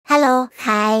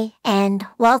hi, and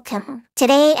welcome.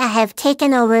 Today I have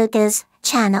taken over this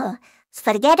channel.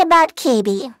 Forget about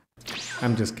KB.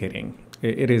 I'm just kidding.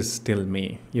 It is still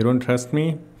me. You don't trust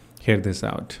me? Hear this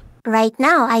out. Right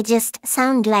now I just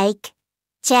sound like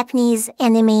Japanese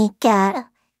anime girl.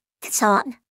 That's all.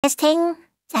 This thing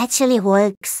actually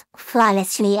works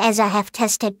flawlessly as I have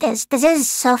tested this. This is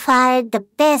so far the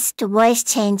best voice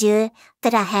changer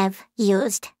that I have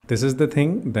used. This is the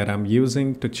thing that I'm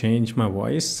using to change my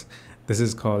voice. This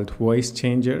is called Voice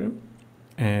Changer,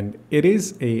 and it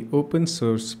is a open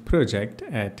source project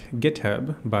at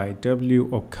GitHub by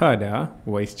w-okada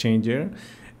Voice Changer,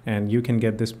 and you can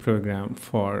get this program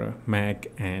for Mac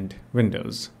and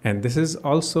Windows. And this is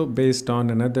also based on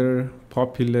another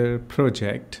popular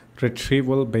project,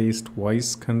 retrieval based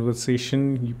voice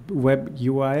conversation web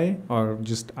UI, or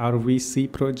just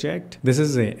RVC project. This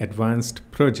is an advanced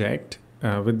project.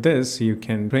 With this you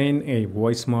can train a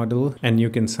voice model and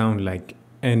you can sound like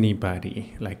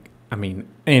anybody,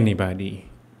 anybody,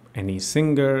 any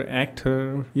singer,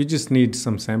 actor. You just need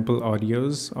some sample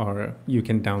audios, or you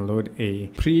can download a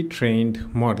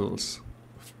pre-trained models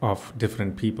of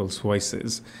different people's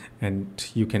voices, and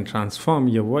you can transform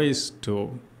your voice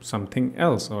to something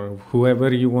else or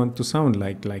whoever you want to sound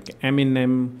like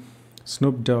Eminem,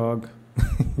 Snoop Dogg.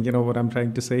 You know what I'm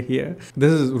trying to say here?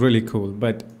 This is really cool.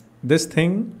 But this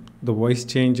thing, the Voice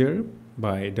Changer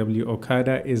by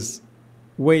w-okada, is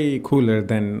way cooler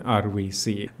than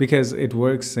RVC because it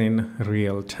works in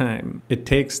real time. It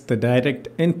takes the direct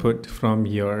input from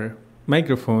your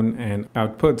microphone and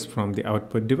outputs from the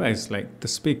output device like the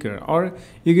speaker, or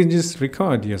you can just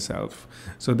record yourself.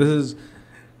 So this is,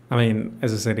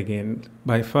 as I said again,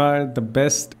 by far the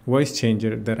best voice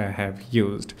changer that I have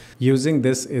used. Using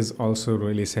this is also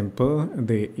really simple.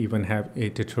 They even have a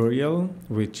tutorial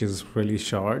which is really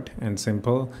short and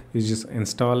simple. You just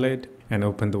install it and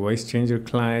open the voice changer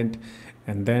client,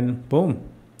 and then boom,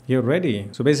 you're ready.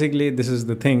 So basically this is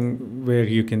the thing where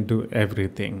you can do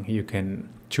everything. You can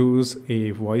choose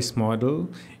a voice model,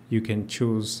 you can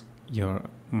choose your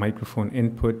microphone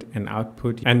input and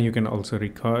output, and you can also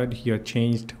record your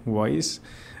changed voice.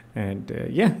 And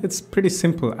yeah, it's pretty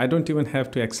simple. I don't even have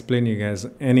to explain you guys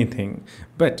anything.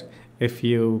 But if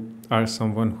you are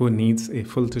someone who needs a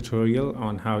full tutorial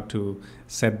on how to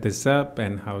set this up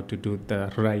and how to do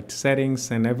the right settings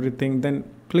and everything, then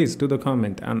please do the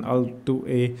comment and I'll do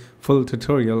a full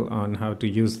tutorial on how to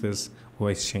use this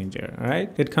voice changer. All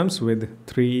right, it comes with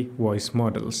 3 voice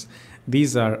models.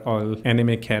 These are all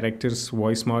anime characters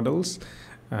voice models.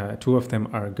 2 of them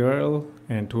are girl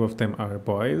and 2 of them are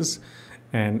boys.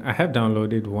 And I have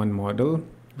downloaded one model,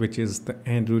 which is the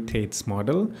Andrew Tate's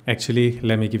model. Actually,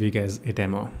 let me give you guys a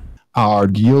demo. Are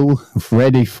you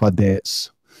ready for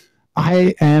this?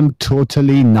 I am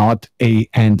totally not a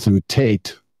Andrew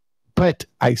Tate, but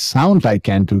I sound like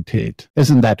Andrew Tate.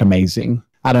 Isn't that amazing?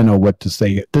 I don't know what to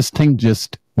say. This thing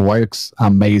just works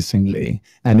amazingly,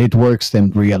 and it works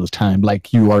in real time.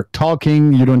 Like, you are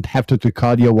talking, you don't have to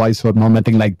record your voice or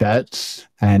nothing like that,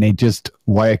 and it just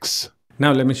works.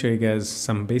 Now let me show you guys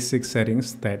some basic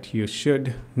settings that you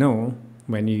should know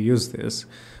when you use this.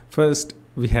 First,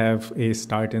 we have a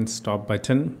start and stop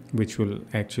button, which will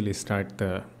actually start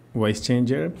the voice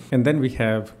changer. And then we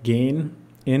have gain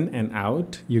in and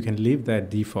out. You can leave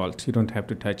that default. You don't have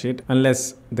to touch it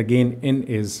unless the gain in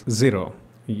is 0.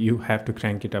 You have to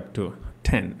crank it up to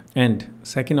 10. And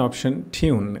second option,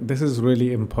 tune. This is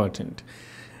really important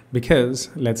because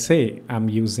let's say I'm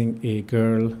using a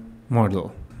girl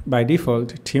model. By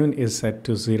default, tune is set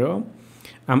to 0.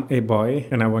 I'm a boy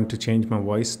and I want to change my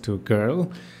voice to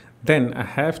girl. Then I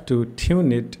have to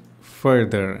tune it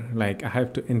further. Like, I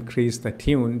have to increase the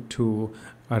tune to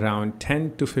around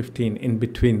 10 to 15 in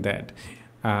between that.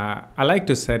 I like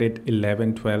to set it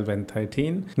 11, 12, and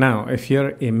 13. Now, if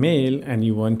you're a male and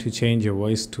you want to change your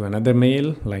voice to another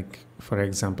male, like for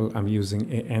example, I'm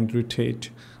using a Andrew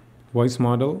Tate voice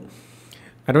model,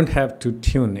 I don't have to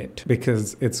tune it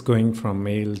because it's going from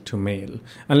male to male,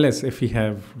 unless if you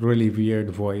have really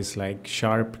weird voice, like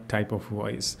sharp type of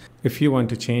voice. If you want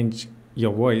to change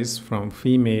your voice from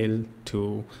female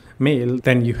to male,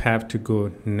 then you have to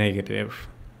go negative.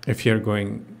 If you're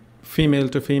going female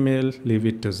to female, leave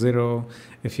it to 0.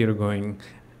 If you're going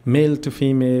male to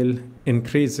female,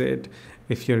 increase it.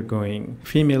 If you're going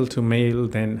female to male,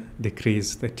 then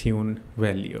decrease the tune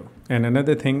value. And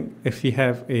another thing, if you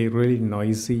have a really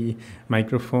noisy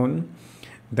microphone,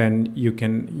 then you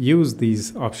can use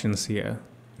these options here.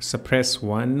 Suppress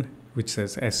 1, which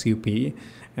says SUP,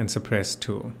 and suppress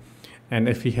 2. And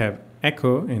if you have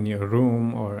echo in your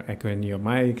room or echo in your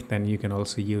mic, then you can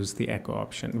also use the echo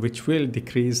option, which will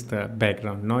decrease the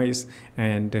background noise.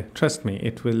 And trust me,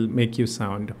 it will make you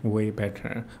sound way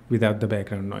better without the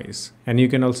background noise. And you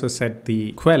can also set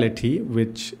the quality,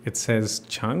 which it says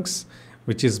chunks,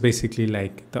 which is basically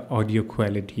like the audio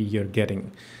quality you're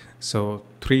getting. So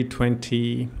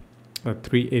 320 or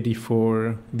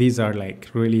 384, these are like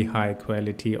really high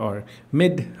quality or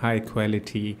mid-high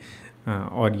quality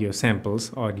audio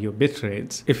samples, audio bit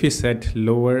rates. If you set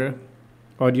lower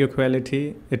audio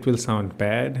quality, it will sound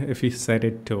bad. If you set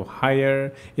it to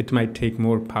higher, it might take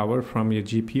more power from your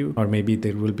GPU, or maybe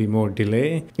there will be more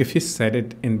delay. If you set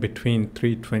it in between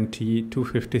 320,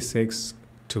 256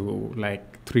 to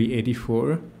like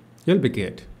 384, you'll be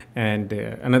good. And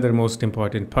another most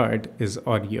important part is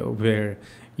audio, where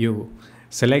you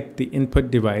select the input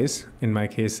device. In my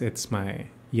case, it's my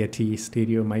Yeti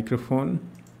stereo microphone,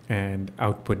 and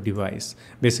output device.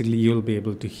 Basically, you'll be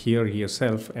able to hear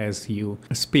yourself as you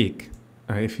speak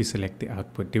if you select the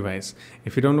output device.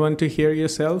 If you don't want to hear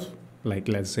yourself, like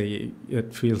let's say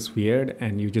it feels weird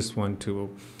and you just want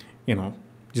to,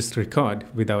 just record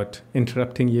without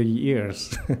interrupting your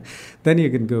ears, then you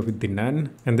can go with the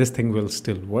none, and this thing will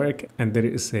still work. And there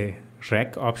is a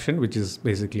rec option, which is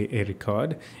basically a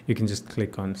record. You can just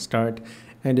click on start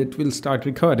and it will start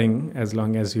recording as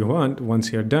long as you want.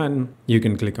 Once you're done, you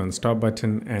can click on stop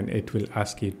button and it will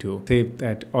ask you to save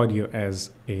that audio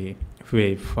as a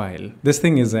WAV file. This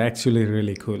thing is actually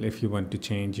really cool if you want to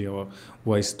change your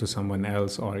voice to someone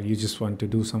else, or you just want to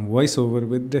do some voiceover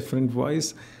with different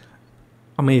voice.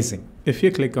 Amazing. If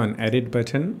you click on edit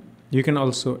button, you can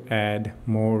also add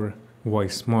more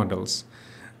voice models.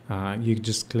 You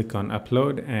just click on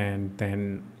upload and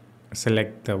then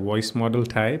select the voice model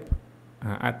type.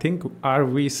 I think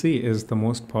RVC is the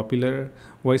most popular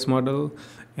voice model,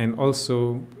 and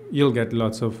also you'll get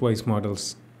lots of voice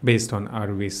models based on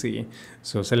RVC.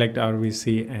 So select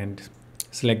RVC and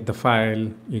select the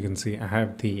file. You can see I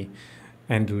have the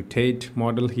Andrew Tate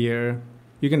model here.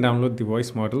 You can download the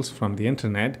voice models from the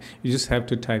internet. You just have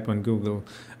to type on Google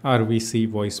RVC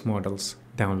voice models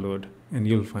download, and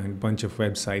you'll find a bunch of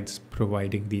websites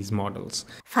providing these models.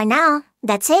 For now,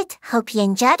 that's it. Hope you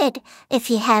enjoyed it. If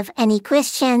you have any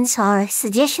questions or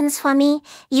suggestions for me,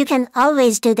 you can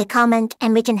always do the comment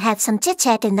and we can have some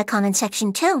chit-chat in the comment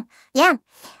section too. Yeah,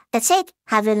 that's it.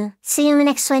 I will see you in the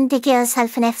next one. Take care of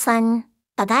yourself and have fun.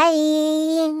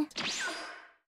 Bye-bye.